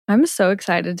I'm so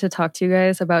excited to talk to you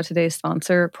guys about today's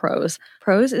sponsor, Prose.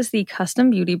 Prose is the custom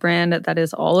beauty brand that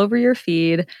is all over your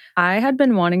feed. I had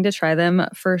been wanting to try them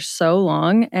for so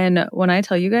long. And when I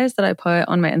tell you guys that I put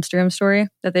on my Instagram story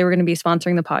that they were going to be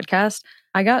sponsoring the podcast,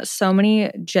 I got so many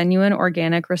genuine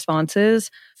organic responses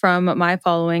from my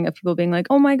following of people being like,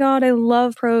 oh my God, I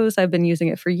love Prose. I've been using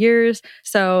it for years.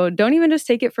 So don't even just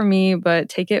take it from me, but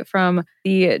take it from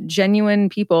the genuine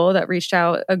people that reached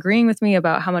out agreeing with me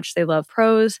about how much they love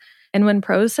Prose. And when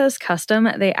Prose says custom,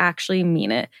 they actually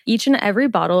mean it. Each and every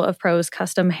bottle of Prose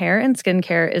custom hair and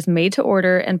skincare is made to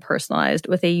order and personalized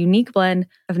with a unique blend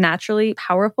of naturally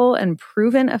powerful and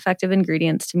proven effective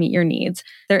ingredients to meet your needs.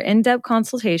 Their in-depth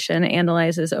consultation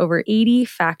analyzes over 80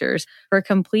 factors for a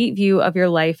complete view of your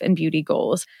life and beauty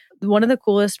goals. One of the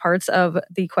coolest parts of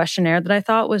the questionnaire that I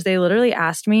thought was they literally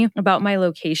asked me about my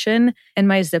location and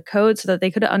my zip code so that they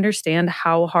could understand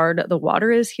how hard the water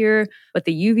is here, what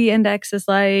the UV index is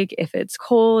like, if it's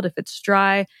cold, if it's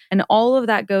dry, and all of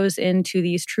that goes into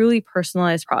these truly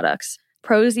personalized products.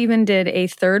 Prose even did a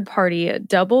third-party,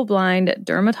 double-blind,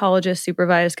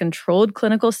 dermatologist-supervised controlled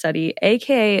clinical study,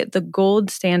 aka the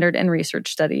gold standard in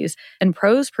research studies, and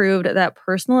Prose proved that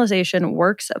personalization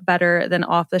works better than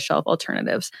off-the-shelf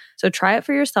alternatives. So try it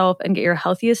for yourself and get your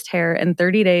healthiest hair in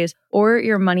 30 days or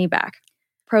your money back.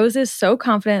 Prose is so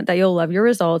confident that you'll love your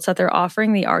results that they're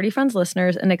offering the Already Friends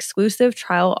listeners an exclusive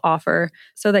trial offer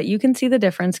so that you can see the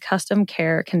difference custom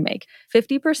care can make.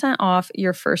 50% off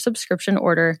your first subscription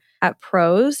order at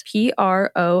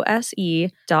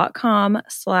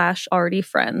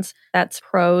prose.com/alreadyfriends. That's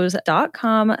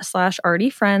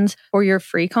prose.com/alreadyfriends for your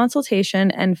free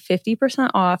consultation and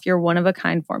 50% off your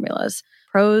one-of-a-kind formulas.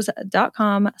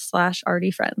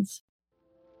 prose.com/alreadyfriends.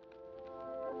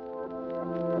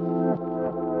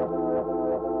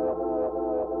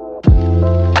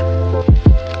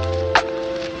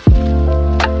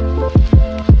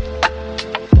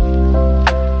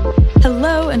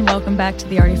 Hello and welcome back to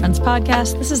the Already Friends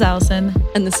podcast. This is Allison.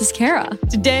 And this is Kara.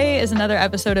 Today is another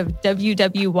episode of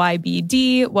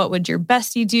WWYBD, What Would Your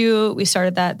Bestie Do? We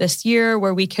started that this year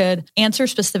where we could answer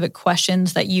specific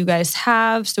questions that you guys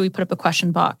have. So we put up a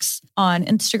question box on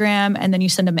Instagram and then you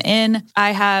send them in.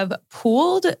 I have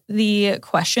pooled the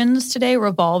questions today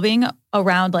revolving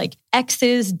around like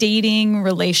exes, dating,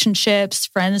 relationships,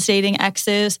 friends dating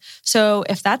exes. So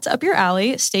if that's up your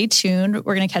alley, stay tuned.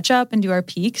 We're going to catch up and do our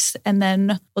peaks, and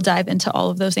then we'll dive into all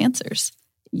of those answers.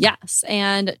 Yes.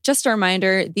 And just a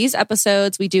reminder, these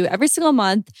episodes we do every single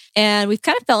month, and we've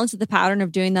kind of fell into the pattern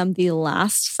of doing them the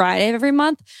last Friday of every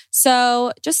month.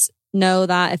 So just know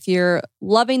that if you're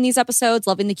loving these episodes,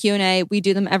 loving the Q&A, we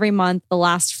do them every month, the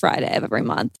last Friday of every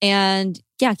month. And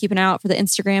yeah, keep an eye out for the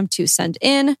Instagram to send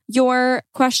in your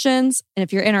questions. And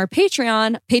if you're in our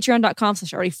Patreon,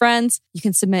 patreon.com/alreadyfriends, you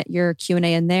can submit your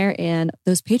Q&A in there, and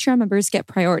those Patreon members get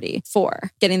priority for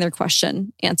getting their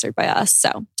question answered by us.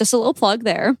 So just a little plug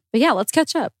there. But yeah, let's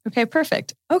catch up. Okay,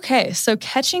 perfect. Okay, so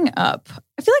catching up.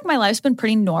 I feel like my life's been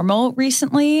pretty normal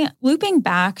recently. Looping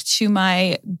back to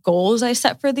my goals I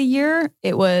set for the year,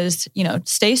 it was,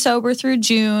 stay sober through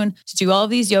June, to do all of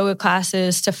these yoga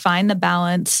classes, to find the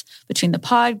balance between the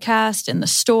podcast and the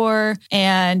store,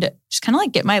 and just kind of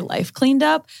like get my life cleaned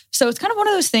up. So it's kind of one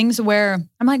of those things where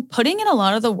I'm like putting in a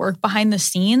lot of the work behind the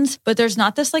scenes, but there's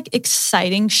not this like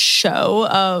exciting show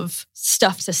of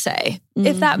stuff to say,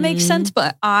 if that makes sense.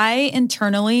 But I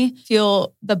internally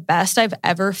feel the best I've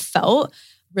ever felt.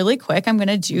 Really quick, I'm going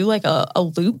to do like a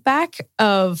loop back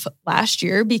of last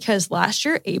year, because last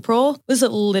year, April, was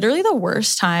literally the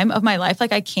worst time of my life.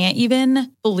 Like I can't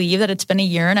even believe that it's been a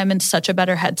year and I'm in such a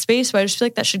better headspace. So I just feel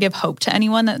like that should give hope to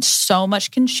anyone that so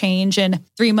much can change in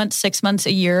 3 months, 6 months,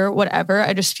 a year, whatever.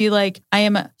 I just feel like I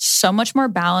am so much more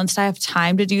balanced. I have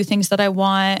time to do things that I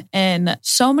want. And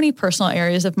so many personal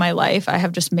areas of my life, I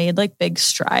have just made like big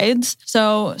strides.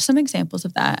 So some examples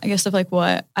of that, I guess, of like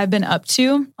what I've been up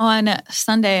to. On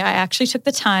Sunday, I actually took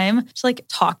the time to like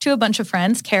talk to a bunch of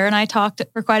friends. Kara and I talked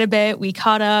for quite a bit. We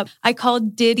caught up. I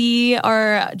called Diddy,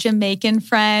 our Jamaican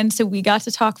friend. So we got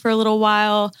to talk for a little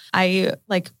while. I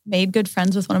like made good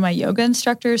friends with one of my yoga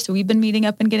instructors. So we've been meeting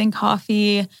up and getting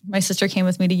coffee. My sister came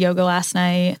with me to yoga last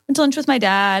night. Went to lunch with my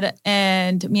dad,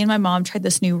 and me and my mom tried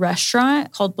this new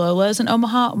restaurant called Lola's in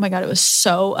Omaha. Oh my God, it was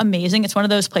so amazing. It's one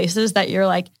of those places that you're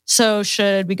like, so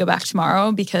should we go back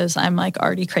tomorrow? Because I'm like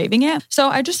already craving it. So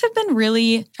I just have been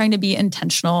really trying to be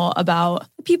intentional about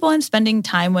the people I'm spending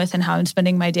time with and how I'm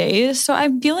spending my days. So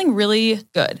I'm feeling really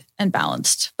good and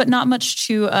balanced, but not much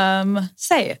to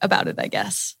say about it, I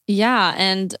guess. Yeah.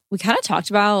 And we kind of talked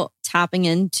about tapping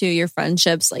into your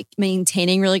friendships, like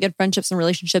maintaining really good friendships and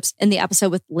relationships in the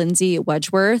episode with Lindsay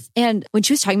Wedgeworth. And when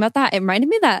she was talking about that, it reminded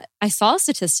me that I saw a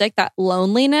statistic that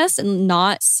loneliness and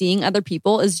not seeing other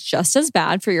people is just as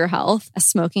bad for your health as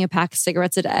smoking a pack of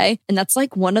cigarettes a day. And that's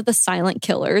like one of the silent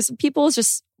killers of people is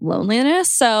just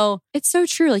loneliness. So it's so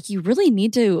true. Like you really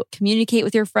need to communicate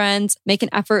with your friends, make an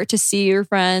effort to see your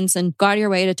friends and go out of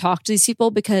your way to talk to these people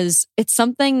because it's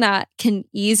something that can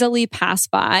easily pass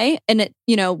by and it,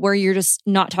 where you're just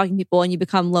not talking to people and you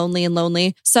become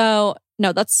lonely. So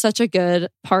no, that's such a good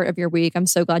part of your week. I'm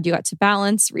so glad you got to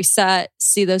balance, reset,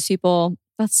 see those people.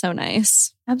 That's so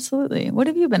nice. Absolutely. What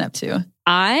have you been up to?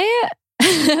 I'm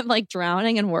like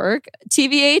drowning in work,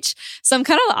 TBH. So I'm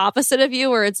kind of the opposite of you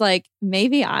where it's like,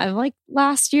 maybe I'm like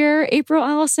last year, April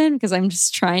Allison, because I'm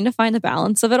just trying to find the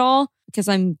balance of it all because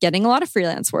I'm getting a lot of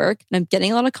freelance work and I'm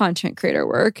getting a lot of content creator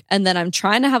work. And then I'm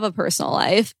trying to have a personal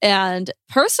life and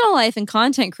personal life and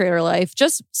content creator life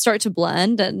just start to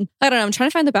blend. And I don't know, I'm trying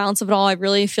to find the balance of it all. I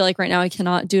really feel like right now I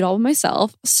cannot do it all by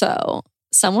myself. So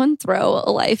someone throw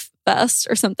a life vest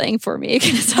or something for me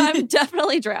because I'm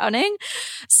definitely drowning.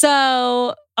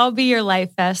 So I'll be your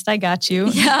life vest. I got you.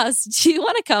 Yes. Do you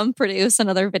want to come produce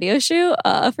another video shoot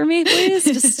for me, please?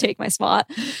 Just take my spot.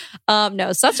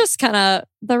 No, so that's just kind of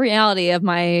the reality of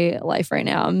my life right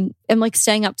now. I'm like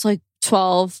staying up to like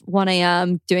 12, 1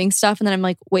 a.m. doing stuff. And then I'm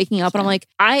like waking up and I'm like,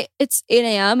 it's 8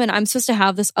 a.m. and I'm supposed to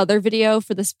have this other video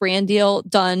for this brand deal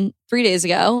done 3 days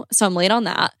ago. So I'm late on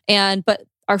that. But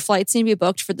our flights need to be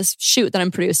booked for this shoot that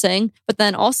I'm producing. But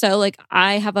then also like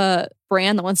I have a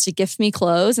brand that wants to gift me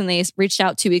clothes and they reached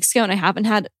out 2 weeks ago and I haven't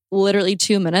had literally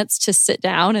 2 minutes to sit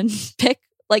down and pick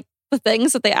like the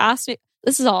things that they asked me.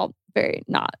 This is all very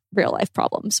not real life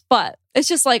problems, but it's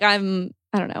just like I don't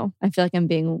know. I feel like I'm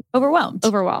being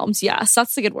overwhelmed. Yes,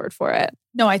 that's the good word for it.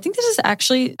 No, I think this is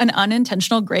actually an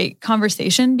unintentional great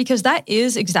conversation because that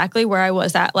is exactly where I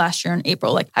was at last year in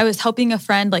April. Like I was helping a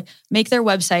friend like make their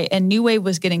website and New Wave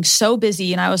was getting so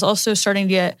busy and I was also starting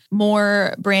to get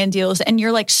more brand deals and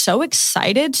you're like so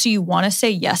excited. So you want to say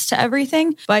yes to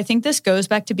everything. But I think this goes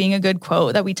back to being a good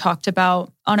quote that we talked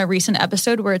about on a recent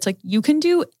episode where it's like, you can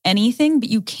do anything, but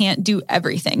you can't do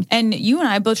everything. And you and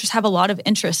I both just have a lot of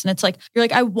interest. And it's like, you're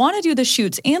like, I want to do the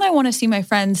shoots and I want to see my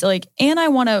friends like, and I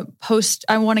want to post,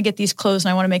 I want to get these clothes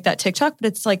and I want to make that TikTok, but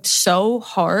it's like so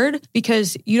hard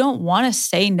because you don't want to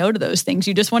say no to those things.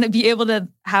 You just want to be able to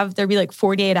have there be like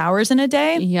 48 hours in a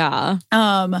day. Yeah.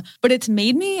 But it's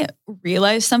made me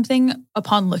realize something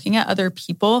upon looking at other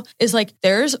people is like,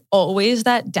 there's always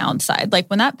that downside. Like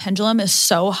when that pendulum is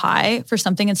so high for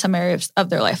something in some areas of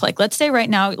their life, like let's say right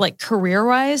now, like career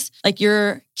wise, like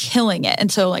you're killing it.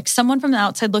 And so like someone from the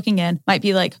outside looking in might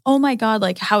be like, oh my God,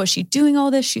 like how is she doing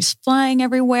all this? She's flying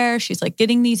everywhere. She's like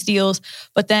getting these deals.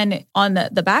 But then on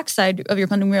the backside of your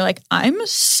pendulum, you're like, I'm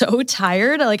so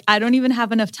tired. Like I don't even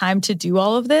have enough time to do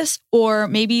all of this. Or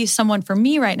maybe someone for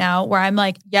me right now where I'm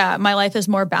like, yeah, my life is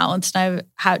more balanced and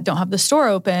I don't have the store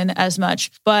open as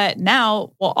much. But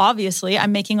now, well, obviously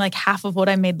I'm making like half of what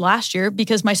I made last year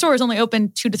because my store is only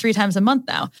open 2 to 3 times a month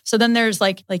now. So then there's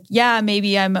like, yeah,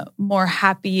 maybe I'm more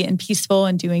happy and peaceful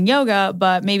and doing yoga,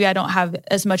 but maybe I don't have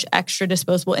as much extra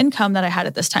disposable income that I had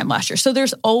at this time last year. So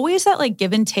there's always that like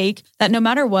give and take that no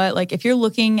matter what, like if you're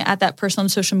looking at that person on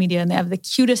social media and they have the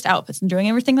cutest outfits and doing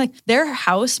everything, like their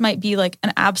house might be like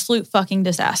an absolute fucking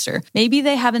disaster. Maybe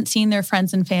they haven't seen their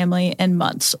friends and family in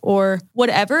months or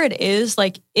whatever it is,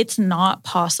 like it's not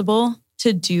possible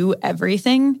to do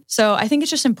everything. So I think it's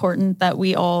just important that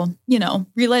we all,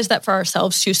 realize that for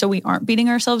ourselves too, so we aren't beating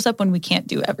ourselves up when we can't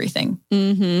do everything.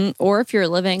 Mm-hmm. Or if you're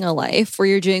living a life where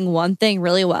you're doing one thing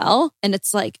really well, and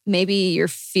it's like maybe you're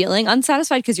feeling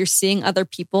unsatisfied because you're seeing other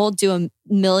people do a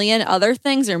million other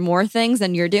things or more things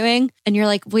than you're doing. And you're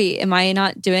like, wait, am I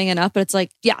not doing enough? But it's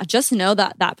like, yeah, just know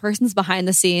that that person's behind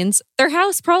the scenes. Their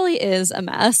house probably is a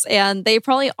mess and they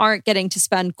probably aren't getting to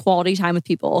spend quality time with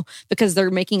people because they're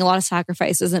making a lot of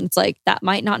sacrifices. And it's like, that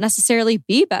might not necessarily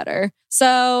be better.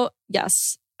 So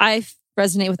yes, I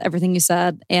resonate with everything you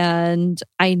said. And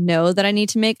I know that I need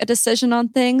to make a decision on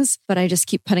things, but I just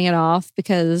keep putting it off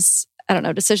because I don't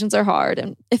know, decisions are hard.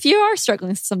 And if you are struggling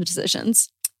with some decisions,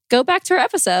 go back to our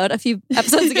episode a few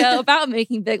episodes ago about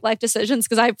making big life decisions,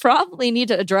 because I probably need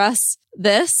to address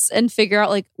this and figure out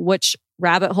like which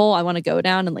rabbit hole I want to go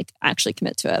down and like actually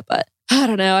commit to it. But I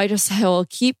don't know.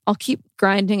 I'll keep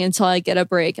grinding until I get a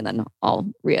break and then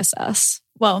I'll reassess.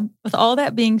 Well, with all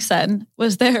that being said,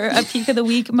 was there a peak of the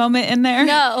week moment in there?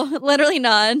 No, literally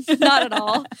none. Not at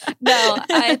all. No,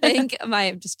 I think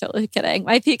I'm just totally kidding.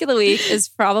 My peak of the week is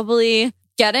probably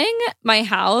getting my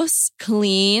house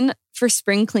clean for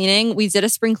spring cleaning. We did a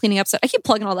spring cleaning episode. I keep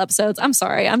plugging all the episodes. I'm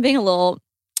sorry. I'm being a little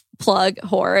plug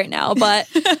whore right now, but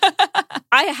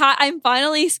I'm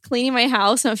finally cleaning my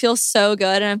house and it feels so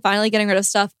good. And I'm finally getting rid of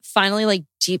stuff, finally like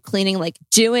deep cleaning, like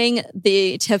doing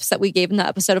the tips that we gave in the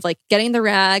episode of like getting the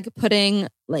rag, putting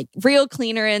like real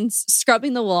cleaner in,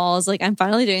 scrubbing the walls. Like I'm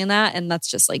finally doing that. And that's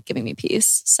just like giving me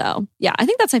peace. So yeah, I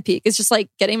think that's my peak. It's just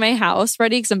like getting my house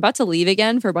ready because I'm about to leave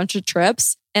again for a bunch of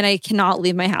trips. And I cannot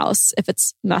leave my house if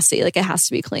it's messy. Like it has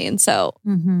to be clean. So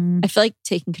I feel like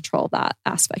taking control of that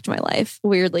aspect of my life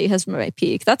weirdly has been my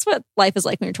peak. That's what life is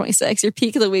like when you're 26. Your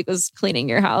peak of the week was cleaning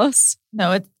your house.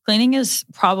 No, cleaning is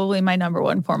probably my number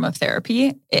one form of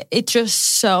therapy. It's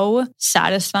just so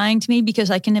satisfying to me because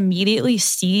I can immediately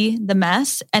see the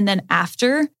mess. And then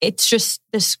after, it's just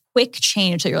this quick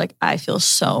change that you're like, I feel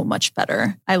so much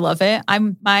better. I love it.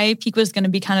 My peak was going to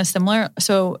be kind of similar.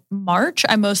 So March,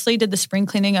 I mostly did the spring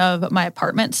cleaning of my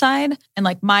apartment side and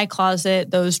like my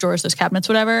closet, those drawers, those cabinets,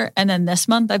 whatever. And then this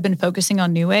month I've been focusing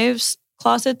on New Waves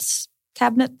closets,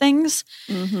 cabinet things.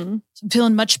 So I'm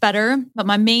feeling much better. But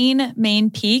my main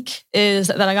peak is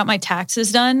that I got my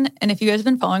taxes done. And if you guys have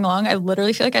been following along, I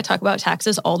literally feel like I talk about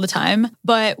taxes all the time.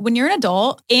 But when you're an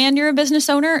adult and you're a business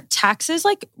owner, taxes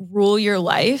like rule your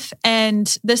life.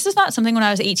 And this is not something when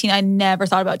I was 18, I never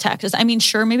thought about taxes. I mean,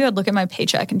 sure, maybe I'd look at my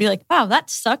paycheck and be like, wow, that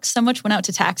sucks. So much went out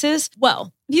to taxes.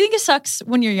 Well, if you think it sucks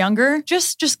when you're younger,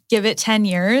 just give it 10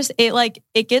 years.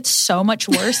 It gets so much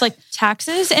worse. Like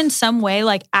taxes in some way,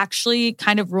 like actually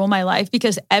kind of rule my life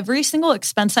because every single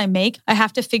expense I make, I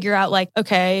have to figure out like,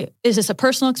 okay, is this a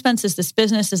personal expense? Is this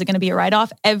business? Is it going to be a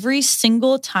write-off? Every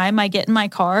single time I get in my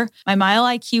car, my Mile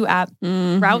IQ app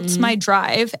routes my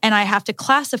drive and I have to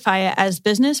classify it as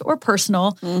business or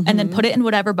personal and then put it in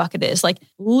whatever bucket it is. Like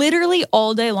literally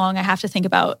all day long, I have to think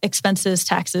about expenses,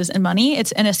 taxes, and money.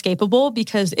 It's inescapable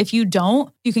because if you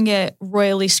don't, you can get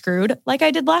royally screwed like I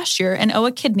did last year and owe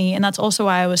a kidney. And that's also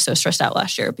why I was so stressed out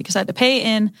last year because I had to pay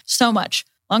in so much.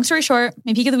 Long story short,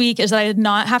 my peak of the week is that I did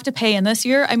not have to pay in this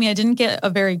year. I mean, I didn't get a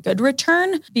very good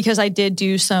return because I did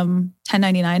do some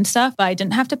 1099 stuff, but I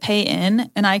didn't have to pay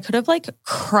in and I could have like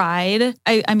cried.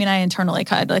 I mean, I internally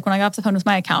cried. Like when I got off the phone with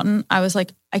my accountant, I was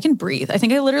like, I can breathe. I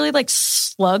think I literally like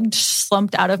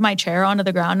slumped out of my chair onto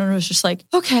the ground and was just like,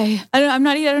 okay, I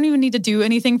don't even need to do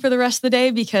anything for the rest of the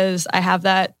day because I have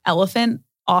that elephant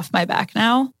off my back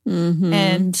now.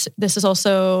 And this is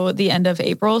also the end of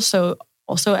April. So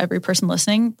also, every person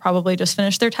listening probably just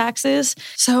finished their taxes.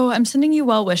 So I'm sending you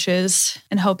well wishes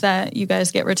and hope that you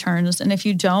guys get returns. And if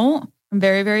you don't, I'm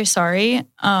very, very sorry.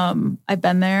 I've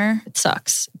been there. It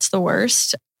sucks. It's the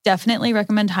worst. Definitely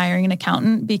recommend hiring an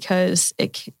accountant because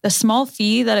the small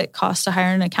fee that it costs to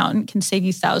hire an accountant can save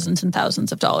you thousands and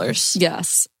thousands of dollars.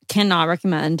 Yes. Cannot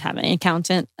recommend having an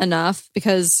accountant enough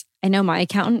because I know my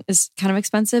accountant is kind of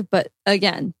expensive, but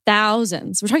again,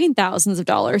 thousands. We're talking thousands of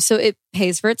dollars. So it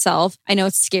pays for itself. I know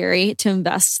it's scary to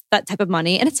invest that type of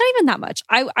money. And it's not even that much.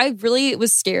 I really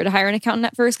was scared to hire an accountant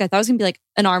at first. I thought it was going to be like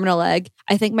an arm and a leg.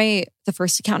 I think the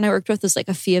first accountant I worked with was like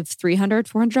a fee of $300,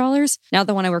 $400. Now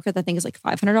the one I work with, I think is like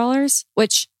 $500,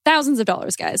 which thousands of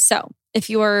dollars, guys. So if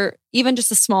you're even just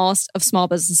the smallest of small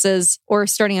businesses or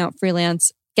starting out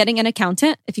freelance, getting an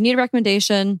accountant. If you need a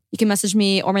recommendation, you can message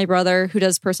me or my brother who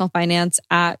does personal finance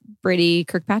at Brady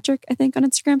Kirkpatrick, I think on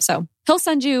Instagram. So he'll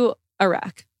send you a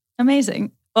rec.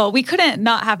 Amazing. Well, we couldn't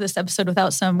not have this episode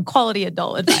without some quality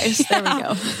adult advice. There we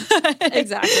go.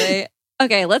 Exactly.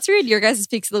 Okay, let's read your guys'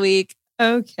 peaks of the week.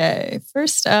 Okay.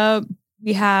 First up,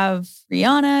 we have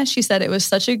Rihanna. She said, it was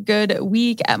such a good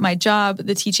week at my job.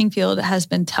 The teaching field has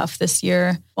been tough this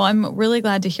year. Well, I'm really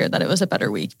glad to hear that it was a better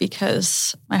week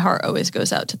because my heart always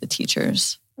goes out to the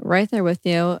teachers. Right there with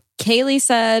you. Kaylee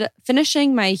said,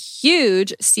 finishing my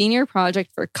huge senior project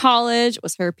for college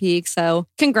was her peak. So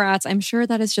congrats. I'm sure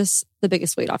that is just the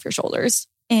biggest weight off your shoulders.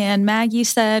 And Maggie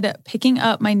said, picking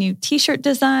up my new t-shirt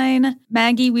design.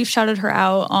 Maggie, we've shouted her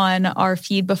out on our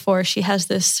feed before. She has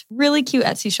this really cute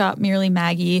Etsy shop, Merely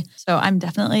Maggie. So I'm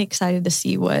definitely excited to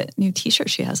see what new t-shirt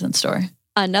she has in store.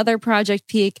 Another project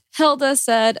peak. Hilda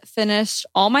said, finished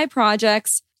all my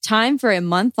projects. Time for a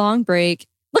month-long break.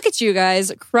 Look at you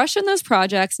guys, crushing those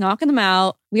projects, knocking them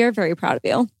out. We are very proud of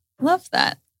you. Love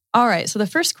that. All right, so the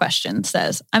first question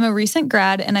says, I'm a recent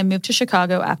grad and I moved to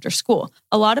Chicago after school.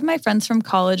 A lot of my friends from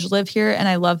college live here and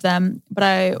I love them, but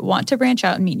I want to branch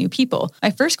out and meet new people.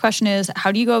 My first question is,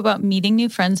 how do you go about meeting new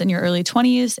friends in your early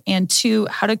 20s? And 2,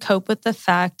 how to cope with the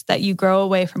fact that you grow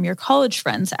away from your college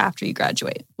friends after you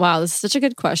graduate? Wow, this is such a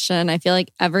good question. I feel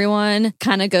like everyone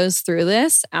kind of goes through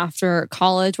this after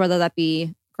college, whether that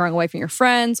be growing away from your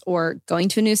friends or going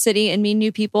to a new city and meeting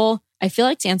new people. I feel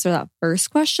like to answer that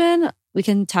first question, we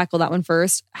can tackle that one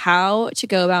first. How to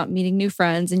go about meeting new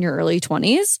friends in your early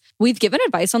 20s. We've given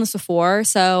advice on this before,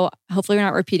 so hopefully we're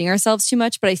not repeating ourselves too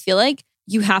much, but I feel like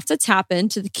you have to tap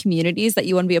into the communities that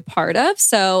you want to be a part of.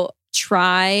 So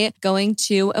try going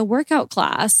to a workout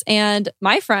class. And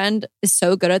my friend is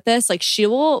so good at this. Like she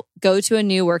will go to a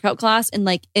new workout class and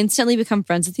like instantly become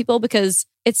friends with people because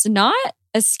it's not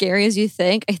as scary as you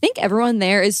think. I think everyone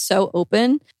there is so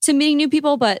open to meeting new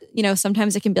people, but you know,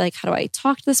 sometimes it can be like, how do I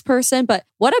talk to this person? But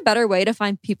what a better way to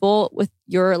find people with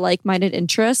your like-minded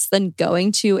interests than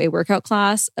going to a workout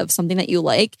class of something that you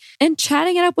like and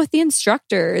chatting it up with the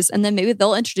instructors. And then maybe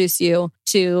they'll introduce you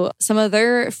to some of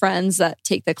their friends that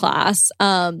take the class.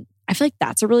 I feel like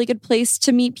that's a really good place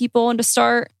to meet people and to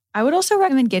start. I would also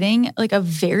recommend getting like a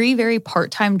very, very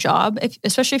part-time job,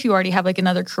 especially if you already have like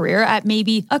another career at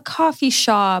maybe a coffee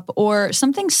shop or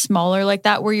something smaller like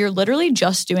that, where you're literally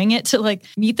just doing it to like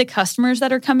meet the customers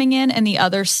that are coming in and the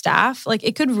other staff. Like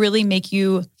it could really make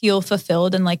you feel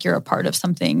fulfilled and like you're a part of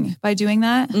something by doing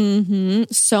that. Mm-hmm.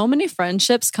 So many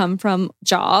friendships come from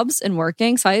jobs and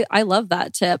working. So I love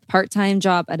that tip. Part-time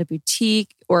job at a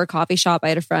boutique or a coffee shop. I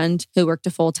had a friend who worked a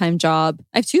full-time job.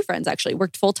 I have two friends actually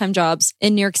worked full-time jobs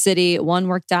in New York City. One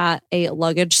worked at a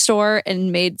luggage store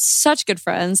and made such good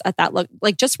friends at that,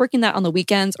 like just working that on the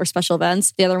weekends or special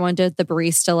events. The other one did the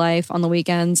barista life on the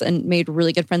weekends and made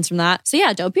really good friends from that. So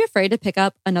yeah, don't be afraid to pick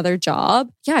up another job.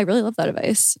 Yeah, I really love that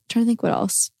advice. I'm trying to think what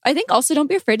else. I think also don't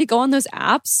be afraid to go on those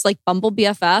apps like Bumble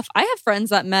BFF. I have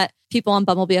friends that met people on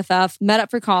Bumble BFF, met up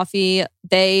for coffee.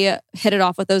 They hit it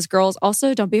off with those girls.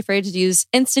 Also, don't be afraid to use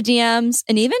Insta DMs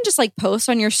and even just like post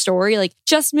on your story, like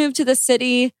just moved to the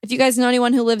city. If you guys know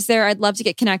anyone who lives there, I'd love to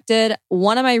get connected.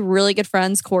 One of my really good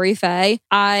friends, Corey Faye,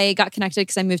 I got connected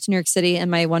because I moved to New York City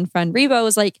and my one friend, Rebo,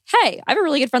 was like, hey, I have a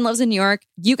really good friend that lives in New York.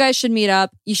 You guys should meet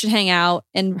up. You should hang out.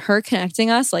 And her connecting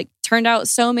us like turned out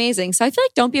so amazing. So I feel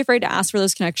like don't be afraid to ask for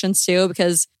those connections too,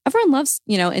 because everyone loves,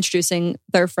 you know, introducing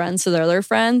their friends to their other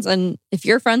friends. And if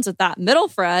you're friends with that middle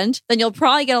friend, then you'll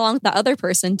probably get along with that other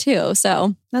person too.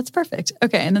 So that's perfect.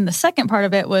 Okay. And then the second part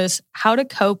of it was how to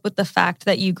cope with the fact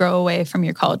that you grow away from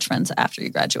your college friends after you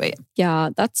graduate. Yeah,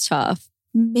 that's tough.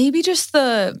 Maybe just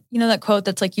the, you know, that quote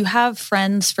that's like, you have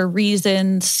friends for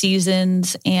reasons,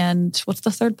 seasons, and what's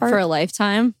the third part? For a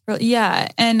lifetime. Yeah.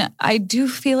 And I do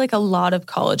feel like a lot of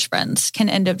college friends can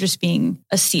end up just being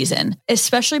a season,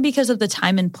 especially because of the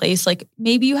time and place. Like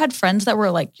maybe you had friends that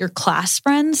were like your class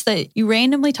friends that you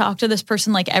randomly talk to this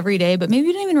person like every day, but maybe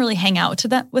you didn't even really hang out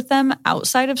with them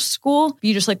outside of school.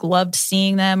 You just like loved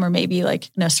seeing them, or maybe like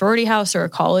in a sorority house or a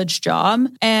college job.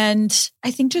 And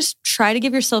I think just try to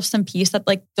give yourself some peace that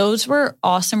like those were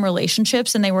awesome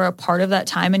relationships and they were a part of that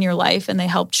time in your life and they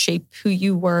helped shape who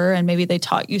you were, and maybe they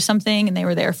taught you something and they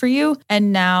were there for you.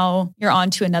 And now you're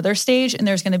on to another stage and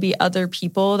there's going to be other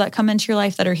people that come into your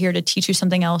life that are here to teach you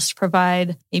something else, to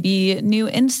provide maybe new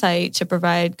insight, to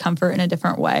provide comfort in a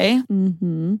different way.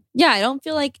 Mm-hmm. Yeah, I don't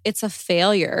feel like it's a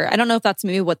failure. I don't know if that's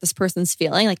maybe what this person's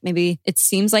feeling. Like maybe it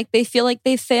seems like they feel like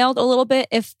they failed a little bit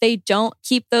if they don't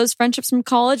keep those friendships from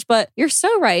college, but you're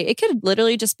so right. It could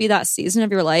literally just be that season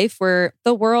of your life where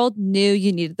the world knew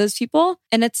you needed those people.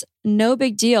 And it's no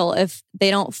big deal if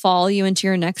they don't follow you into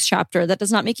your next chapter. That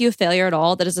does not make you a failure at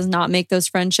all. That does not make those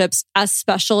friendships as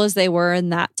special as they were in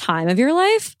that time of your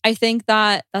life. I think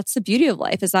that that's the beauty of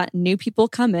life, is that new people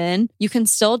come in. You can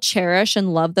still cherish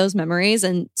and love those memories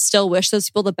and still wish those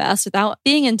people the best without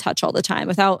being in touch all the time,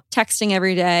 without texting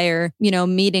every day or, you know,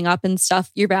 meeting up and stuff.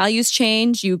 Your values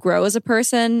change, you grow as a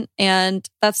person. And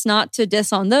that's not to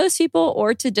diss on those people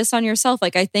or to diss on yourself.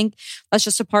 Like, I think that's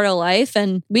just a part of life,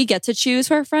 and we get to choose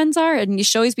who our friends are. And you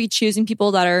should always be choosing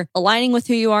people that are aligning with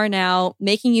who you are now,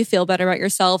 making you feel better about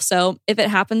yourself. So if it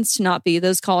happens to not be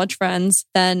those college friends,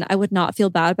 then I would not feel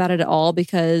bad about it at all,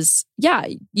 because yeah,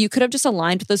 you could have just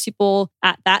aligned with those people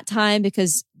at that time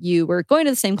because you were going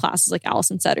to the same classes, like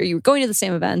Allison said, or you were going to the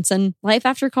same events, and life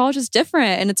after college is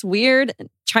different and it's weird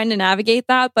trying to navigate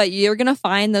that, but you're going to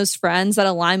find those friends that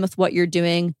align with what you're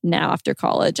doing now after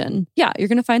college. And yeah, you're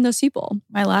going to find those people.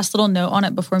 My last little note on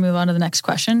it before we move on to the next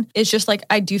question is just like,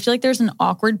 I do feel like there's an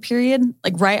awkward period,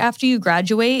 like right after you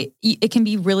graduate, it can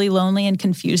be really lonely and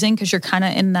confusing because you're kind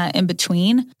of in that in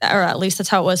between, or at least that's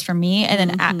how it was for me.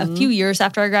 And then a few years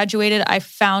after I graduated, I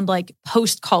found like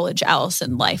post-college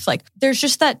Allison life. Like there's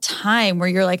just that that time where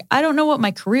you're like, I don't know what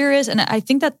my career is. And I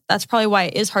think that that's probably why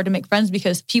it is hard to make friends,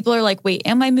 because people are like, wait,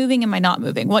 am I moving? Am I not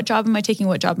moving? What job am I taking?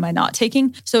 What job am I not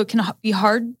taking? So it can be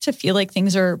hard to feel like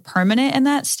things are permanent in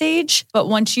that stage. But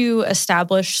once you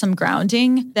establish some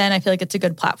grounding, then I feel like it's a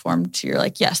good platform to, you're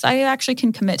like, yes, I actually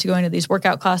can commit to going to these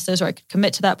workout classes, or I could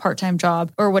commit to that part-time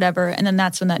job or whatever. And then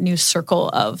that's when that new circle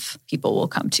of people will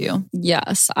come to you.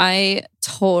 Yes, I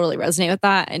totally resonate with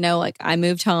that. I know, like, I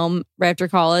moved home right after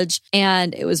college,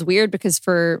 and it was weird because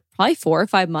for probably 4 or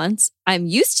 5 months, I'm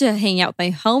used to hanging out with my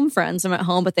home friends. I'm at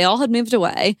home, but they all had moved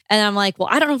away. And I'm like, well,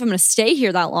 I don't know if I'm going to stay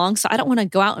here that long. So I don't want to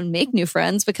go out and make new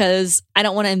friends because I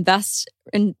don't want to invest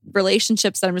in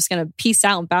relationships that I'm just going to peace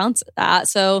out and bounce at.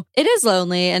 So it is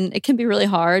lonely and it can be really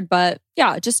hard. But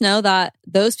yeah, just know that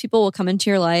those people will come into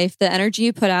your life. The energy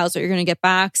you put out is what you're going to get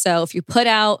back. So if you put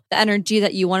out the energy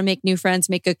that you want to make new friends,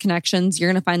 make good connections, you're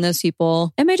going to find those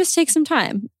people. It may just take some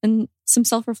time and some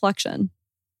self-reflection.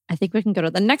 I think we can go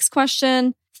to the next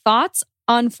question. Thoughts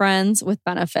on friends with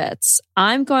benefits.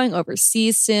 I'm going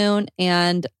overseas soon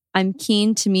and I'm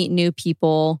keen to meet new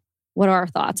people. What are our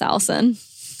thoughts, Allison?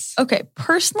 Okay,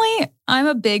 personally, I'm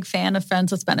a big fan of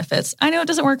friends with benefits. I know it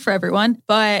doesn't work for everyone,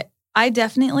 but I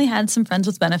definitely had some friends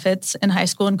with benefits in high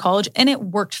school and college, and it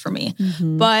worked for me.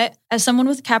 Mm-hmm. But as someone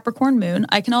with Capricorn moon,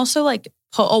 I can also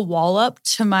put a wall up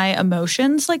to my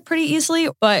emotions pretty easily,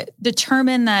 but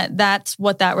determine that that's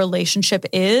what that relationship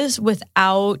is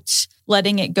without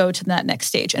letting it go to that next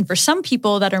stage. And for some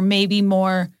people that are maybe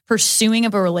more pursuing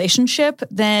of a relationship,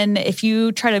 then if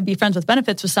you try to be friends with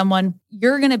benefits with someone,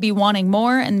 you're going to be wanting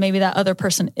more and maybe that other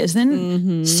person isn't.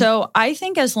 Mm-hmm. So I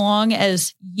think as long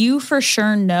as you for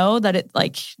sure know that it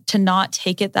to not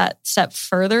take it that step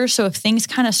further. So if things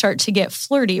kind of start to get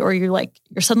flirty, or you're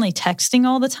suddenly texting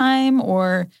all the time,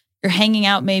 or you're hanging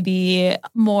out maybe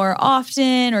more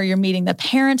often, or you're meeting the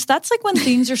parents, that's when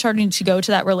things are starting to go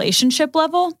to that relationship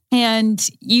level. And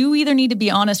you either need to be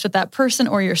honest with that person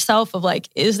or yourself of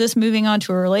is this moving on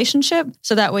to a relationship?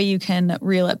 So that way you can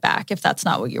reel it back if that's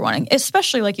not what you're wanting.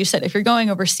 Especially like you said, if you're going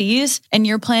overseas and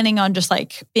you're planning on just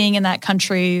being in that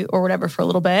country or whatever for a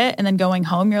little bit and then going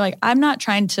home, you're I'm not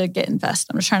trying to get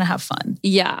invested. I'm just trying to have fun.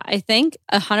 Yeah, I think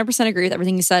 100% agree with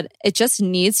everything you said. It just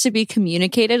needs to be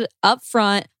communicated up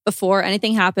front before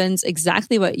anything happens,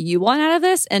 exactly what you want out of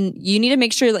this. And you need to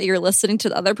make sure that you're listening to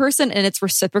the other person and it's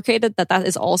reciprocated, that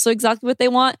is also exactly what they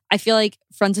want. I feel like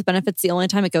friends with benefits, the only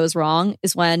time it goes wrong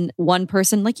is when one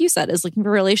person, like you said, is looking for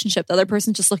a relationship. The other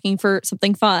person's just looking for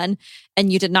something fun.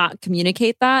 And you did not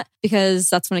communicate that, because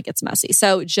that's when it gets messy.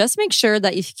 So just make sure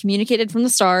that you've communicated from the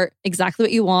start exactly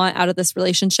what you want out of this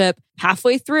relationship.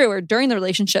 Halfway through or during the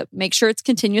relationship, make sure it's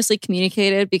continuously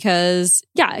communicated, because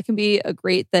yeah, it can be a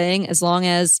great thing as long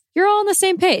as you're all on the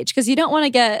same page, because you don't want to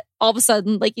get all of a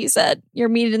sudden, like you said, you're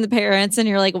meeting the parents and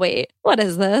you're like, wait, what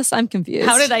is this? I'm confused.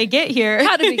 How did I get here?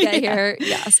 How did we get here?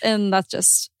 Yes. And that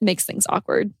just makes things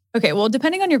awkward. Okay, well,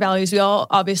 depending on your values, we all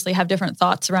obviously have different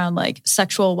thoughts around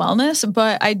sexual wellness,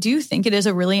 but I do think it is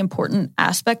a really important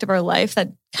aspect of our life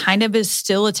that kind of is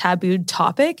still a tabooed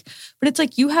topic. But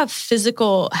it's you have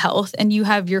physical health and you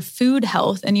have your food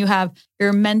health and you have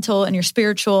your mental and your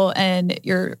spiritual and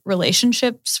your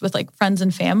relationships with friends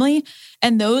and family.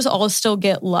 And those all still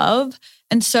get love.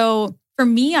 And so for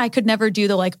me, I could never do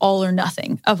the all or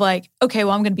nothing of okay,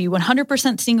 well, I'm going to be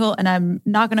 100% single and I'm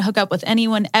not going to hook up with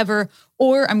anyone ever,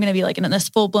 or I'm going to be in this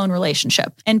full-blown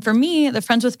relationship. And for me, the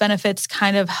friends with benefits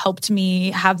kind of helped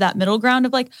me have that middle ground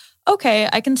of okay,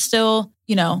 I can still,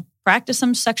 practice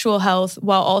some sexual health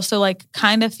while also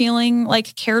kind of feeling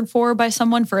cared for by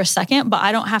someone for a second, but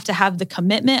I don't have to have the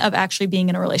commitment of actually being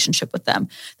in a relationship with them.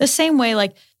 The same way,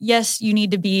 yes, you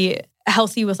need to be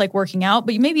healthy with working out,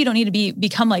 but maybe you don't need to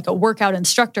become a workout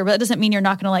instructor, but that doesn't mean you're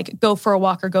not going to go for a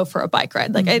walk or go for a bike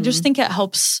ride. I just think it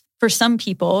helps for some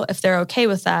people, if they're okay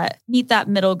with that, meet that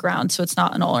middle ground so it's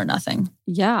not an all or nothing.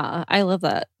 Yeah, I love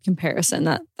that comparison.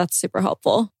 That's super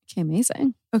helpful. Okay,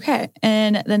 amazing. Okay,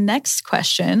 and the next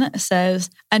question says,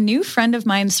 a new friend of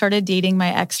mine started dating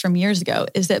my ex from years ago.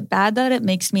 Is it bad that it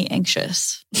makes me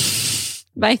anxious?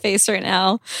 My face right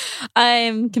now,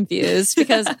 I'm confused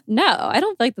because no, I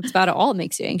don't feel like that's bad at all. It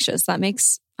makes you anxious. That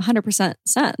makes 100%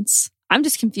 sense. I'm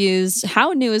just confused.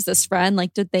 How new is this friend?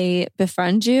 Did they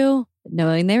befriend you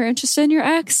knowing they were interested in your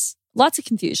ex? Lots of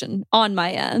confusion on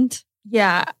my end.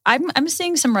 Yeah, I'm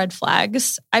seeing some red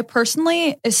flags. I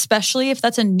personally, especially if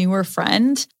that's a newer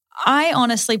friend, I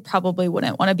honestly probably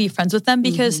wouldn't want to be friends with them,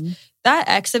 because that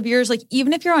ex of yours,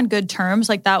 even if you're on good terms,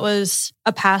 that was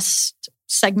a past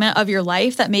segment of your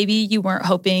life that maybe you weren't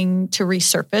hoping to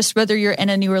resurface, whether you're in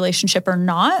a new relationship or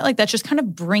not. Like that's just kind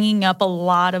of bringing up a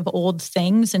lot of old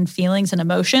things and feelings and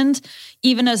emotions,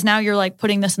 even as now you're like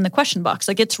putting this in the question box.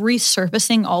 Like it's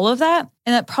resurfacing all of that.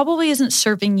 And that probably isn't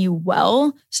serving you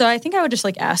well. So I think I would just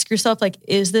like ask yourself, like,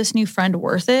 is this new friend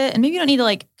worth it? And maybe you don't need to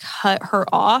like cut her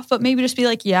off, but maybe just be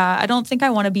like, yeah, I don't think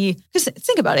I want to be, because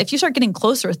think about it. If you start getting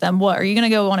closer with them, what, are you going to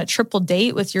go on a triple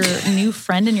date with your new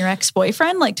friend and your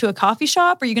ex-boyfriend, like to a coffee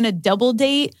shop? Are you going to double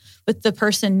date with the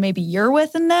person maybe you're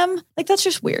with and them? Like, that's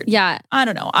just weird. Yeah. I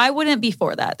don't know. I wouldn't be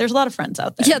for that. There's a lot of friends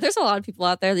out there. Yeah, there's a lot of people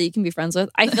out there that you can be friends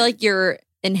with. I feel like you're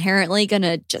inherently going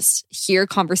to just hear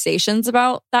conversations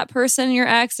about that person, your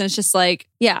ex. And it's just like,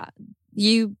 yeah,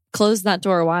 you closed that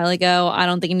door a while ago. I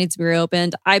don't think it needs to be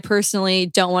reopened. I personally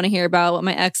don't want to hear about what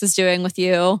my ex is doing with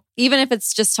you, even if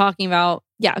it's just talking about,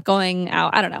 yeah, going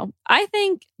out. I don't know. I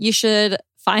think you should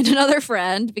find another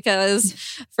friend because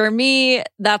for me,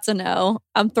 that's a no.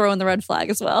 I'm throwing the red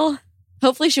flag as well.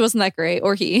 Hopefully she wasn't that great,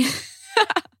 or he.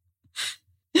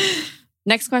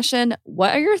 Next question.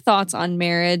 What are your thoughts on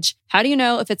marriage? How do you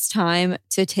know if it's time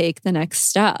to take the next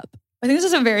step? I think this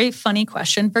is a very funny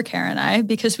question for Kara and I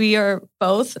because we are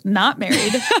both not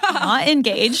married, not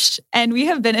engaged, and we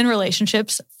have been in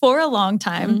relationships for a long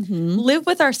time, live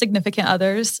with our significant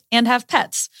others, and have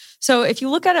pets. So if you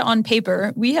look at it on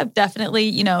paper, we have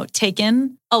definitely,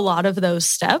 taken a lot of those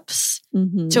steps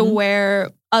to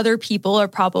where other people are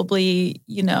probably,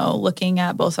 looking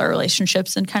at both our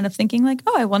relationships and kind of thinking like,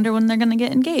 oh, I wonder when they're going to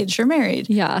get engaged or married.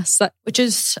 Yes. Which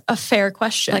is a fair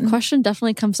question. That question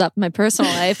definitely comes up in my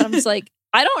personal life. And I'm just like,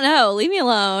 I don't know, leave me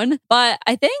alone. But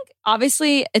I think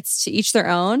obviously it's to each their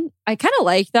own. I kind of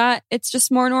like that. It's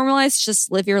just more normalized.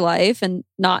 Just live your life and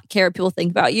not care what people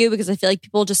think about you, because I feel like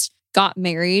people just got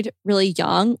married really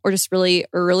young or just really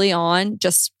early on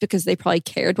just because they probably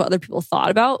cared what other people thought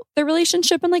about their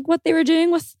relationship and like what they were doing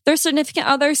with their significant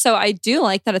other. So I do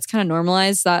like that it's kind of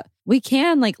normalized that we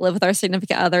can like live with our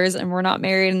significant others and we're not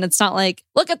married. And it's not like,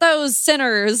 look at those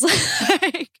sinners.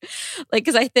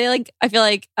 Because I feel like,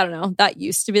 I don't know, that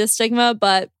used to be the stigma,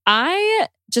 but I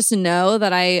just know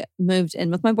that I moved in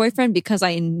with my boyfriend because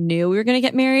I knew we were going to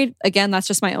get married. Again, that's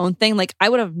just my own thing. Like I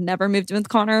would have never moved in with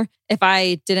Connor if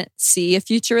I didn't see a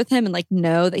future with him and like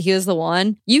know that he was the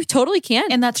one. You totally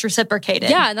can. And that's reciprocated.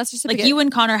 Yeah. And that's reciprocated. Like you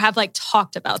and Connor have like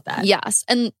talked about that. Yes.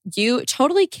 And you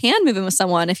totally can move in with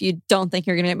someone if you don't think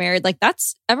you're going to get married. Like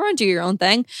that's, everyone do your own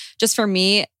thing. Just for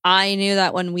me, I knew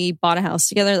that when we bought a house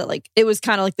together that like, it was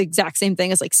kind of like the exact same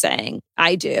thing as like saying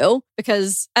I do,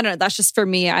 because I don't know, that's just for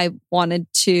me. I wanted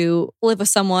to live with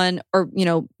someone or,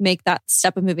 make that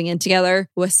step of moving in together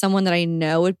with someone that I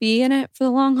know would be in it for the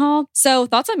long haul. So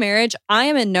thoughts on marriage, I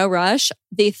am in no rush.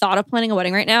 The thought of planning a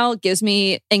wedding right now gives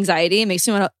me anxiety. It makes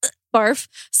me want to barf.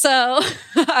 So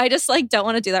I just like don't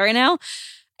want to do that right now.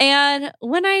 And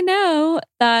when I know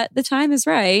that the time is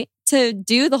right to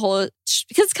do the whole,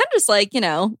 because it's kind of just like,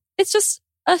 it's just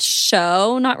a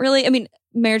show, not really. I mean,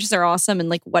 marriages are awesome and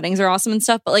like weddings are awesome and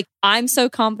stuff, but like I'm so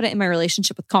confident in my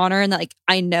relationship with Connor and that like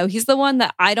I know he's the one,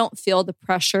 that I don't feel the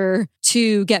pressure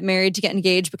to get married, to get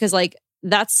engaged, because like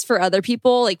that's for other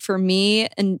people. Like for me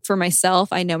and for myself,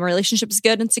 I know my relationship is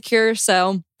good and secure.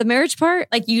 So the marriage part,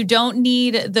 like you don't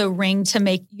need the ring to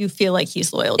make you feel like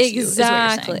he's loyal to you.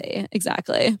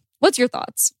 Exactly. What's your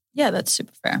thoughts? Yeah, that's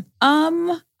super fair.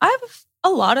 I have a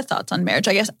lot of thoughts on marriage.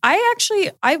 I guess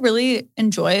I really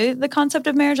enjoy the concept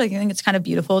of marriage. Like, I think it's kind of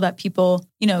beautiful that people,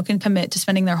 can commit to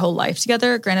spending their whole life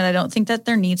together. Granted, I don't think that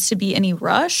there needs to be any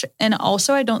rush. And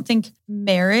also, I don't think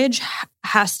marriage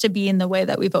has to be in the way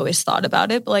that we've always thought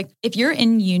about it. But like, if you're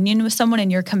in union with someone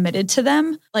and you're committed to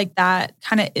them, like that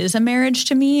kind of is a marriage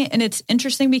to me. And it's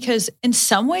interesting because in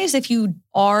some ways, if you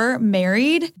are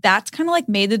married, that's kind of like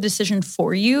made the decision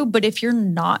for you. But if you're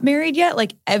not married yet,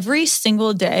 like every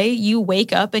single day you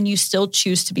wake up and you still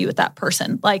choose to be with that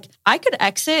person. Like I could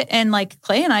exit and like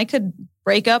Clay and I could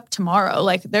break up tomorrow.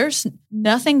 Like there's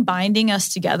nothing binding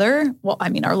us together. Well, I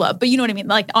mean, our love, but you know what I mean?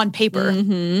 Like on paper,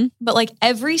 but like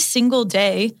every single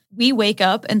day we wake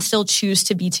up and still choose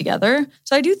to be together.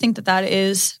 So I do think that that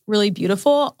is really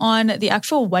beautiful. On the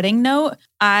actual wedding note,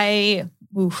 I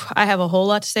have a whole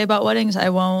lot to say about weddings. I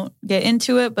won't get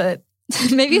into it, but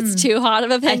maybe it's too hot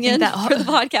of opinion for the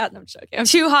podcast. No, I'm joking.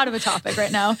 Too hot of a topic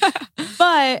right now.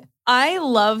 But I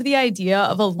love the idea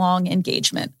of a long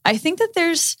engagement. I think that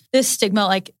there's this stigma,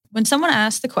 like when someone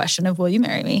asks the question of, will you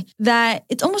marry me? That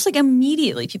it's almost like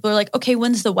immediately people are like, okay,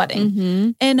 when's the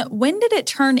wedding? And when did it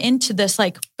turn into this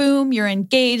like, boom, you're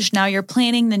engaged, now you're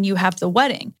planning, then you have the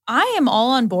wedding? I am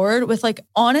all on board with like,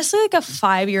 honestly, like a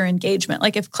 5-year engagement.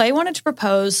 Like if Clay wanted to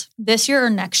propose this year or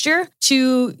next year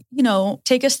to,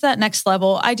 take us to that next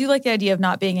level, I do like the idea of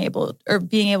not being able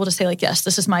to say like, yes,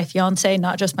 this is my fiance,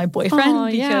 not just my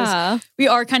boyfriend, because we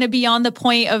are kind of beyond the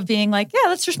point of being like, yeah,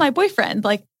 that's just my boyfriend.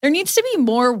 Like there needs to be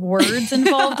more words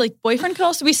involved. Like boyfriend could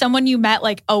also be someone you met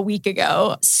like a week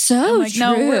ago. So like, true.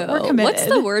 No, we're committed. What's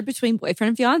the word between boyfriend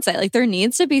and fiance? Like there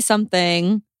needs to be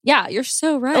something. Yeah, you're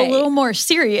so right. A little more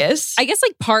serious. I guess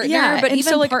like partner, but even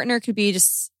so, partner could be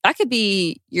that could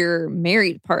be your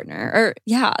married partner. Or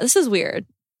this is weird.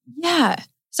 Yeah.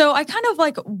 So I kind of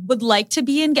like would like to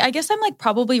be I guess I'm like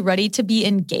probably ready to be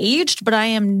engaged, but I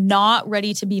am not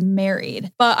ready to be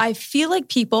married. But I feel like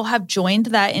people have joined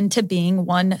that into being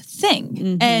one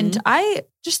thing. And I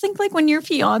just think like when you're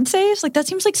fiancés, like that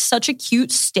seems like such a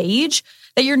cute stage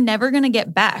that you're never going to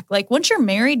get back. Like once you're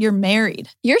married, you're married.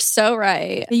 You're so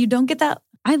right. You don't get that.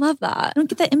 I love that. I don't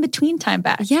get that in between time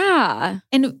back. Yeah.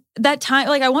 And that time,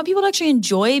 like I want people to actually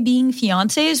enjoy being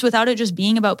fiancés without it just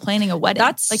being about planning a wedding.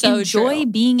 That's like so enjoy true.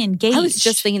 Being engaged. I was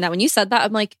just thinking that when you said that,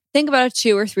 I'm like, think about a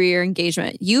 2 or 3 year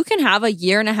engagement. You can have a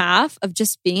year and a half of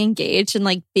just being engaged and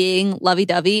like being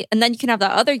lovey-dovey. And then you can have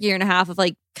that other year and a half of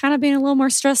like kind of being a little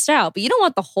more stressed out. But you don't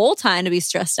want the whole time to be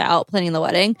stressed out planning the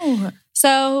wedding. Oh.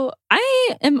 So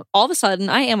I am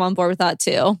on board with that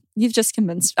too. You've just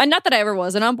convinced me. Not that I ever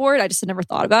wasn't on board. I just had never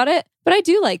thought about it. But I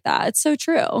do like that. It's so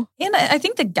true. And I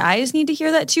think the guys need to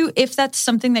hear that too, if that's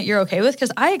something that you're okay with.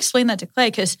 Because I explained that to Clay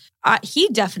because he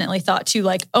definitely thought too,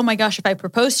 like, oh my gosh, if I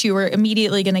propose to you, we're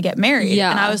immediately going to get married. Yeah.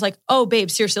 And I was like, oh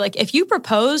babe, seriously, like if you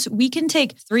propose, we can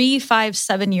take 3, 5,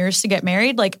 7 years to get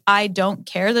married. Like I don't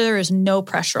care. There is no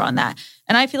pressure on that.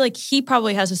 And I feel like he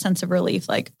probably has a sense of relief.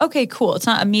 Like, okay, cool. It's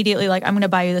not immediately like I'm going to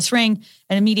buy you this ring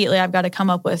and immediately I've got to come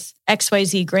up with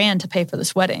XYZ grand to pay for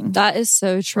this wedding. That is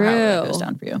so true. However it goes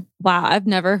down for you. Wow, I've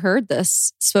never heard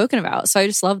this spoken about. So I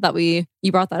just love that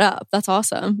you brought that up. That's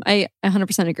awesome. I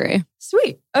 100% agree.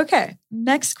 Sweet. Okay.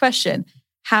 Next question.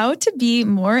 How to be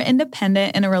more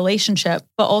independent in a relationship,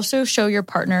 but also show your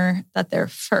partner that they're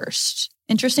first.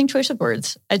 Interesting choice of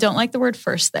words. I don't like the word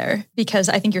first there because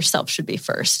I think yourself should be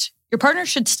first. Your partner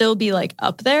should still be like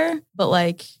up there, but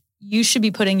like you should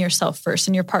be putting yourself first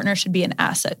and your partner should be an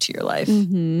asset to your life.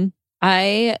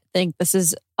 I think this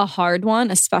is a hard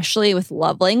one, especially with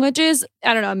love languages.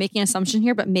 I don't know, I'm making an assumption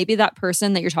here, but maybe that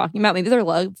person that you're talking about, maybe their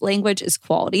love language is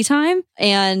quality time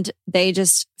and they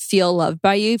just feel loved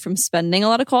by you from spending a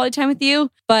lot of quality time with you.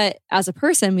 But as a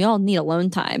person, we all need alone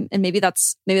time. And maybe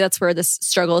that's where this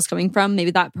struggle is coming from.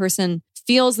 Maybe that person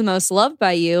feels the most loved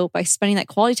by you by spending that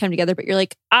quality time together, but you're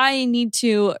like, I need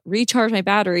to recharge my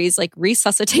batteries, like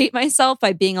resuscitate myself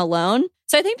by being alone.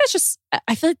 So I think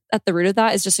I feel like at the root of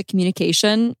that is just a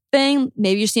communication thing.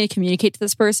 Maybe you just need to communicate to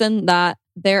this person that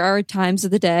there are times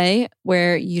of the day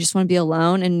where you just want to be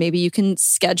alone and maybe you can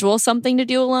schedule something to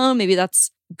do alone. Maybe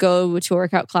that's go to a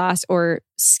workout class or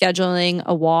scheduling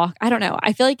a walk. I don't know.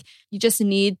 I feel like you just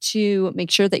need to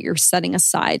make sure that you're setting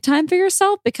aside time for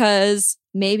yourself because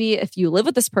maybe if you live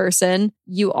with this person,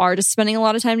 you are just spending a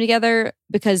lot of time together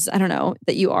because I don't know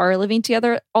that you are living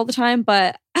together all the time.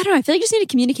 But I don't know. I feel like you just need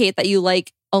to communicate that you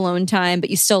like alone time, but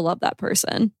you still love that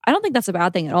person. I don't think that's a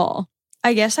bad thing at all.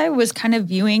 I guess I was kind of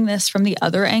viewing this from the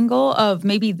other angle of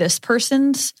maybe this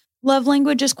person's love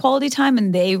language is quality time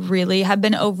and they really have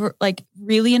been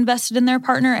really invested in their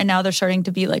partner. And now they're starting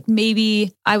to be like,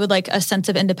 maybe I would like a sense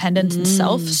of independence and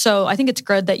self. So I think it's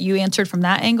good that you answered from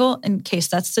that angle in case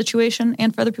that's the situation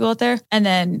and for other people out there. And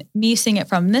then me seeing it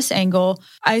from this angle,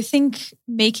 I think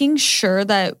making sure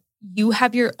that you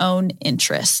have your own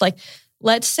interests. Like,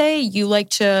 let's say you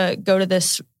like to go to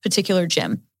this particular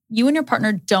gym. You and your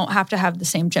partner don't have to have the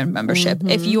same gym membership.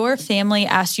 If your family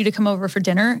asks you to come over for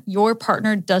dinner, your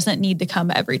partner doesn't need to come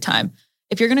every time.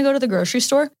 If you're going to go to the grocery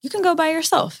store, you can go by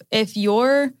yourself. If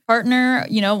your partner,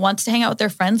 wants to hang out with their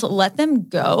friends, let them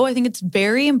go. I think it's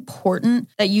very important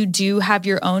that you do have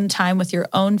your own time with your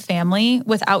own family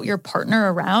without your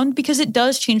partner around because it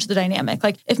does change the dynamic.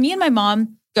 Like if me and my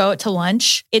mom go out to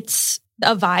lunch,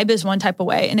 a vibe is one type of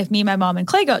way. And if me, my mom, and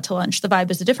Clay go out to lunch, the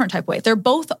vibe is a different type of way. They're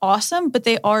both awesome, but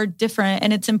they are different.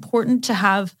 And it's important to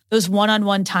have those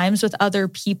one-on-one times with other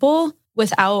people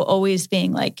without always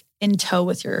being like in tow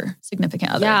with your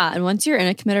significant other. Yeah. And once you're in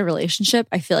a committed relationship,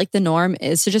 I feel like the norm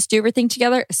is to just do everything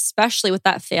together, especially with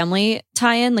that family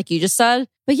tie-in, like you just said.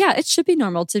 But yeah, it should be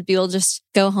normal to be able to just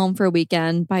go home for a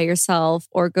weekend by yourself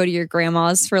or go to your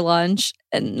grandma's for lunch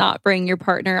and not bring your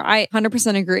partner. I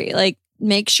 100% agree. Like,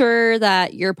 make sure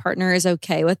that your partner is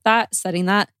okay with that, setting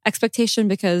that expectation,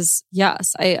 because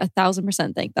yes, I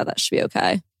 1,000% think that should be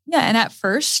okay. Yeah. And at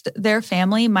first, their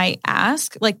family might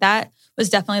ask, like that was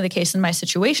definitely the case in my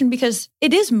situation because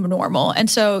it is normal. And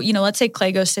so, let's say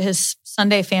Clay goes to his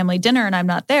Sunday family dinner and I'm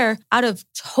not there. Out of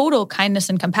total kindness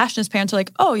and compassion, his parents are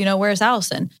like, oh, where's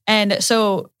Allison? And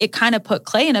so it kind of put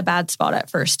Clay in a bad spot at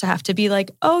first to have to be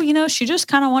like, oh, she just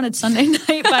kind of wanted Sunday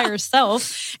night by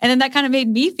herself. And then that kind of made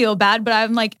me feel bad. But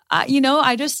I'm like, I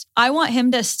want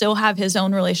him to still have his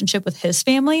own relationship with his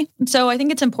family. And so I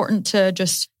think it's important to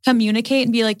just communicate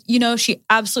and be like, she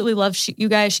absolutely loves you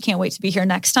guys. She can't wait to be here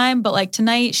next time. But like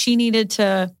tonight, she needed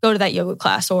to go to that yoga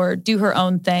class or do her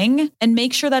own thing, and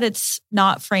make sure that it's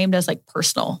not framed as like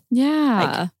personal.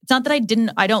 Yeah. Like, it's not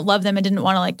that I don't love them and didn't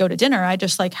want to like go to dinner. I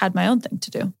just like had my own thing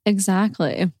to do.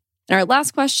 Exactly. And our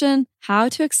last question, how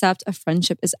to accept a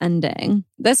friendship is ending.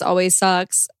 This always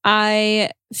sucks.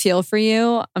 I feel for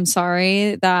you. I'm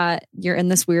sorry that you're in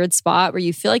this weird spot where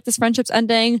you feel like this friendship's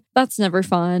ending. That's never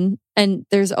fun. And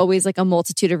there's always like a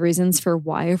multitude of reasons for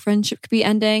why a friendship could be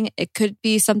ending. It could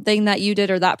be something that you did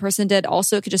or that person did.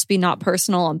 Also, it could just be not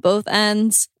personal on both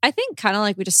ends. I think kind of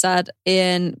like we just said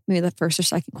in maybe the first or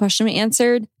second question we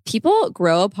answered, people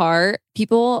grow apart.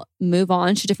 People move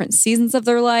on to different seasons of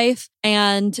their life.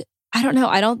 And I don't know.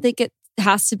 I don't think it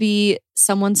has to be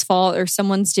someone's fault or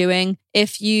someone's doing.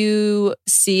 If you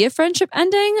see a friendship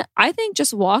ending, I think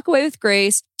just walk away with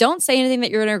grace. Don't say anything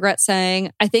that you're going to regret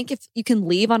saying. I think if you can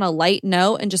leave on a light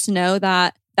note and just know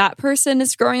that that person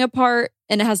is growing apart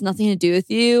and it has nothing to do with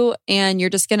you, and you're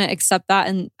just going to accept that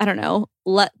and, I don't know,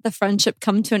 let the friendship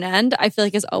come to an end, I feel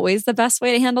like is always the best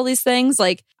way to handle these things.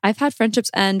 Like I've had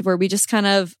friendships end where we just kind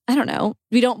of, I don't know,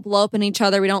 we don't blow up in each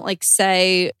other. We don't like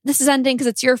say, this is ending because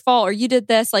it's your fault or you did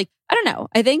this. Like, I don't know.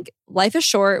 I think life is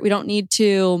short. We don't need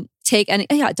to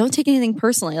don't take anything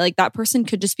personally. Like that person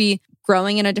could just be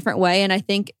growing in a different way. And I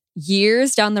think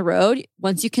years down the road,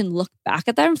 once you can look back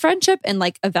at that friendship and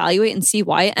like evaluate and see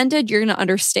why it ended, you're going to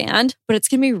understand. But it's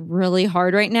going to be really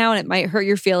hard right now, and it might hurt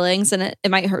your feelings and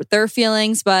it might hurt their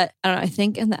feelings. But I don't know. I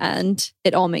think in the end,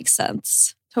 it all makes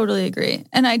sense. Totally agree.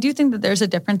 And I do think that there's a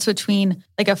difference between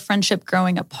like a friendship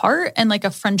growing apart and like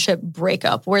a friendship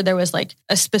breakup where there was like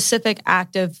a specific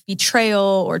act of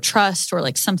betrayal or trust or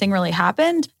like something really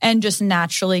happened and just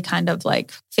naturally kind of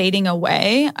like fading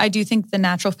away. I do think the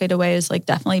natural fade away is like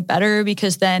definitely better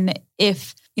because then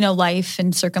if life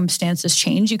and circumstances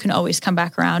change, you can always come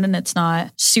back around and it's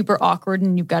not super awkward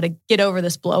and you've got to get over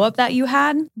this blow up that you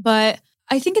had. But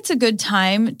I think it's a good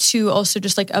time to also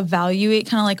just like evaluate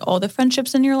kind of like all the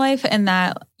friendships in your life, and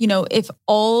that, if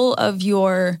all of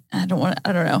your, I don't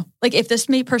know, like if this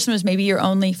person was maybe your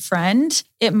only friend,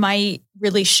 it might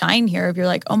really shine here if you're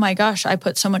like, oh my gosh, I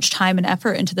put so much time and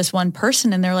effort into this one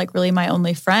person and they're like really my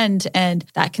only friend. And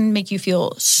that can make you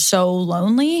feel so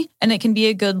lonely. And it can be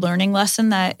a good learning lesson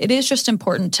that it is just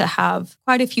important to have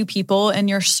quite a few people in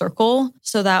your circle.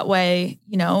 So that way,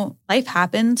 life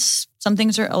happens. A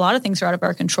lot of things are out of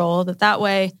our control. That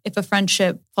way, if a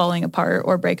friendship falling apart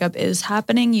or breakup is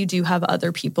happening, you do have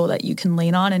other people that you can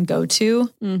lean on and go to.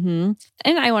 Mm-hmm.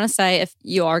 And I want to say, if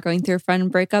you are going through a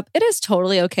friend breakup, it is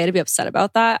totally okay to be upset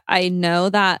about that. I know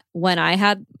that when I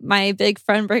had my big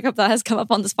friend breakup that has come up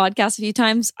on this podcast a few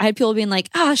times, I had people being like,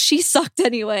 she sucked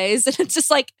anyways. And it's just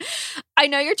like, I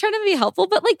know you're trying to be helpful,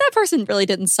 but like that person really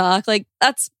didn't suck. Like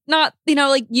that's not,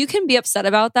 like you can be upset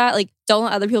about that. Like don't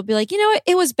let other people be like, what,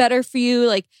 it was better for you.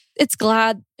 Like it's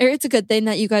a good thing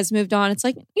that you guys moved on. It's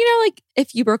like, like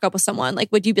if you broke up with someone,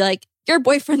 like would you be like, your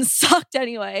boyfriend sucked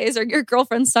anyways, or your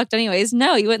girlfriend sucked anyways?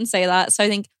 No, you wouldn't say that. So I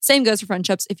think same goes for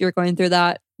friendships. If you're going through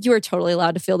that, you are totally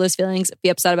allowed to feel those feelings, be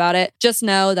upset about it. Just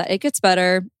know that it gets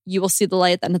better. You will see the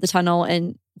light at the end of the tunnel.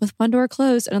 And with one door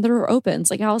closed, another door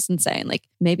opens, like Allison's saying. Like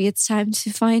maybe it's time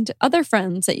to find other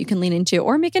friends that you can lean into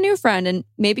or make a new friend. And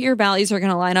maybe your values are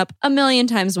going to line up 1,000,000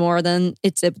 times more than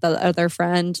it's with the other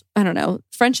friend. I don't know.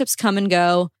 Friendships come and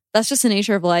go. That's just the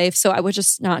nature of life. So I would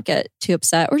just not get too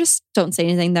upset, or just don't say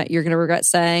anything that you're going to regret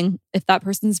saying if that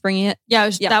person's bringing it.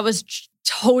 That was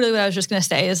totally what I was just going to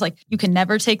say is like, you can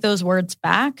never take those words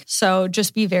back. So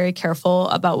just be very careful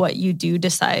about what you do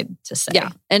decide to say.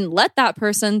 Yeah. And let that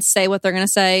person say what they're going to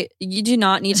say. You do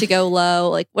not need to go low.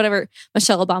 Like whatever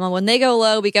Michelle Obama, when they go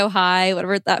low, we go high,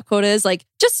 whatever that quote is, like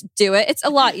just do it. It's a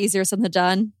lot easier said than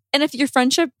done. And if your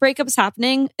friendship breakup is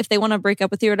happening, if they want to break up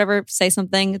with you or whatever, say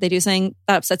something, they do something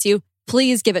that upsets you,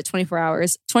 please give it 24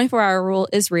 hours. 24-hour rule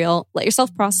is real. Let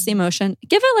yourself process the emotion.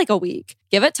 Give it like a week.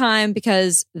 Give it time,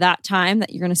 because that time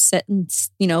that you're going to sit and,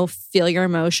 feel your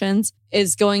emotions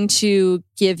is going to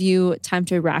give you time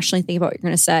to rationally think about what you're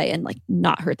going to say and like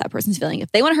not hurt that person's feeling.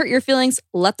 If they want to hurt your feelings,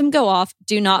 let them go off.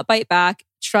 Do not bite back.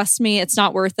 Trust me, it's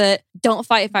not worth it. Don't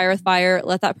fight fire with fire.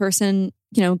 Let that person,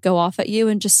 go off at you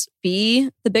and just be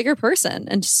the bigger person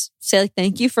and just say like,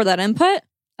 thank you for that input.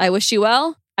 I wish you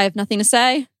well. I have nothing to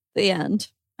say. The end.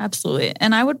 Absolutely.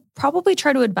 And I would probably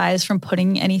try to advise from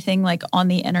putting anything like on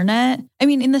the internet. I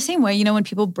mean, in the same way, when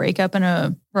people break up in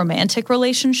a romantic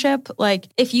relationship, like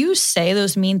if you say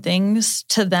those mean things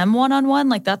to them one-on-one,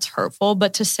 like that's hurtful.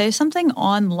 But to say something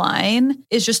online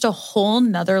is just a whole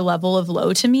nother level of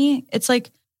low to me. It's like,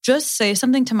 just say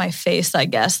something to my face, I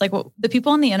guess. Like the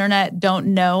people on the internet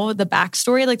don't know the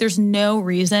backstory. Like there's no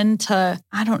reason to,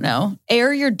 I don't know,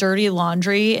 air your dirty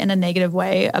laundry in a negative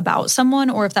way about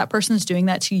someone. Or if that person's doing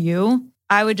that to you,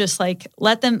 I would just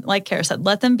let them, like Kara said,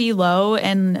 let them be low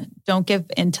and don't give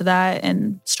into that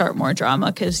and start more drama,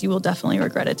 because you will definitely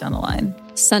regret it down the line.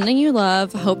 Sending you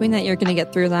love, hoping that you're going to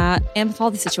get through that. And with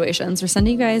all these situations, we're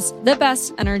sending you guys the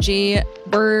best energy.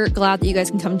 We're glad that you guys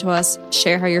can come to us,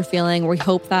 share how you're feeling. We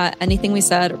hope that anything we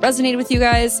said resonated with you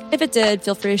guys. If it did,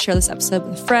 feel free to share this episode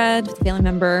with a friend, with a family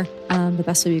member. The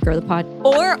best way we grow the pod.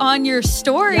 Or on your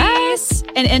stories. Yes.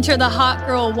 And enter the Hot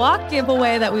Girl Walk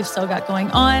giveaway that we've still got going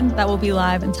on. That will be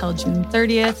live until June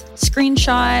 30th.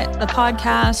 Screenshot the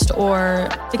podcast or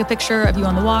take a picture of you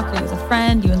on the walk or you with a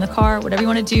friend, you in the car, whatever you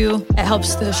want to do. It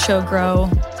helps the show grow.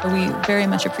 So we very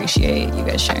much appreciate you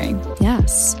guys sharing.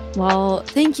 Yes. Well,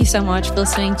 thank you so much for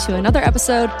listening to another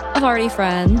episode of Already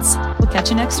Friends. We'll catch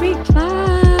you next week.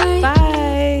 Bye.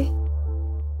 Bye.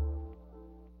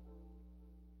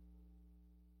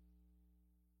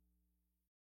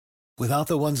 Without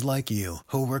the ones like you,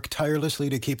 who work tirelessly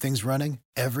to keep things running,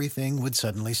 everything would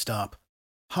suddenly stop.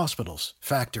 Hospitals,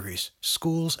 factories,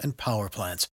 schools, and power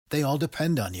plants, they all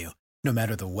depend on you. No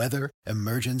matter the weather,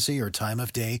 emergency, or time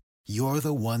of day, you're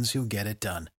the ones who get it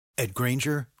done. At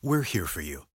Grainger, we're here for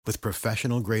you with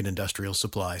professional-grade industrial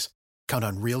supplies. Count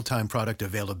on real-time product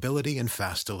availability and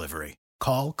fast delivery.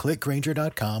 Call, click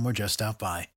Grainger.com, or just stop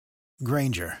by.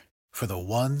 Grainger, for the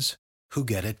ones who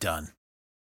get it done.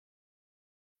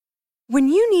 When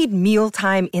you need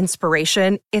mealtime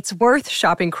inspiration, it's worth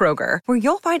shopping Kroger, where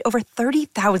you'll find over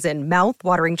 30,000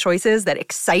 mouth-watering choices that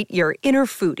excite your inner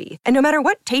foodie. And no matter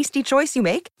what tasty choice you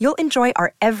make, you'll enjoy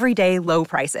our everyday low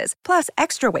prices, plus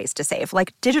extra ways to save,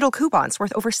 like digital coupons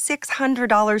worth over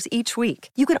 $600 each week.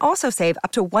 You can also save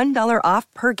up to $1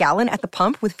 off per gallon at the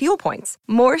pump with fuel points.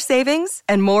 More savings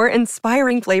and more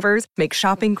inspiring flavors make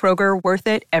shopping Kroger worth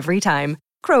it every time.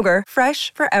 Kroger,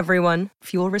 fresh for everyone.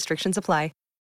 Fuel restrictions apply.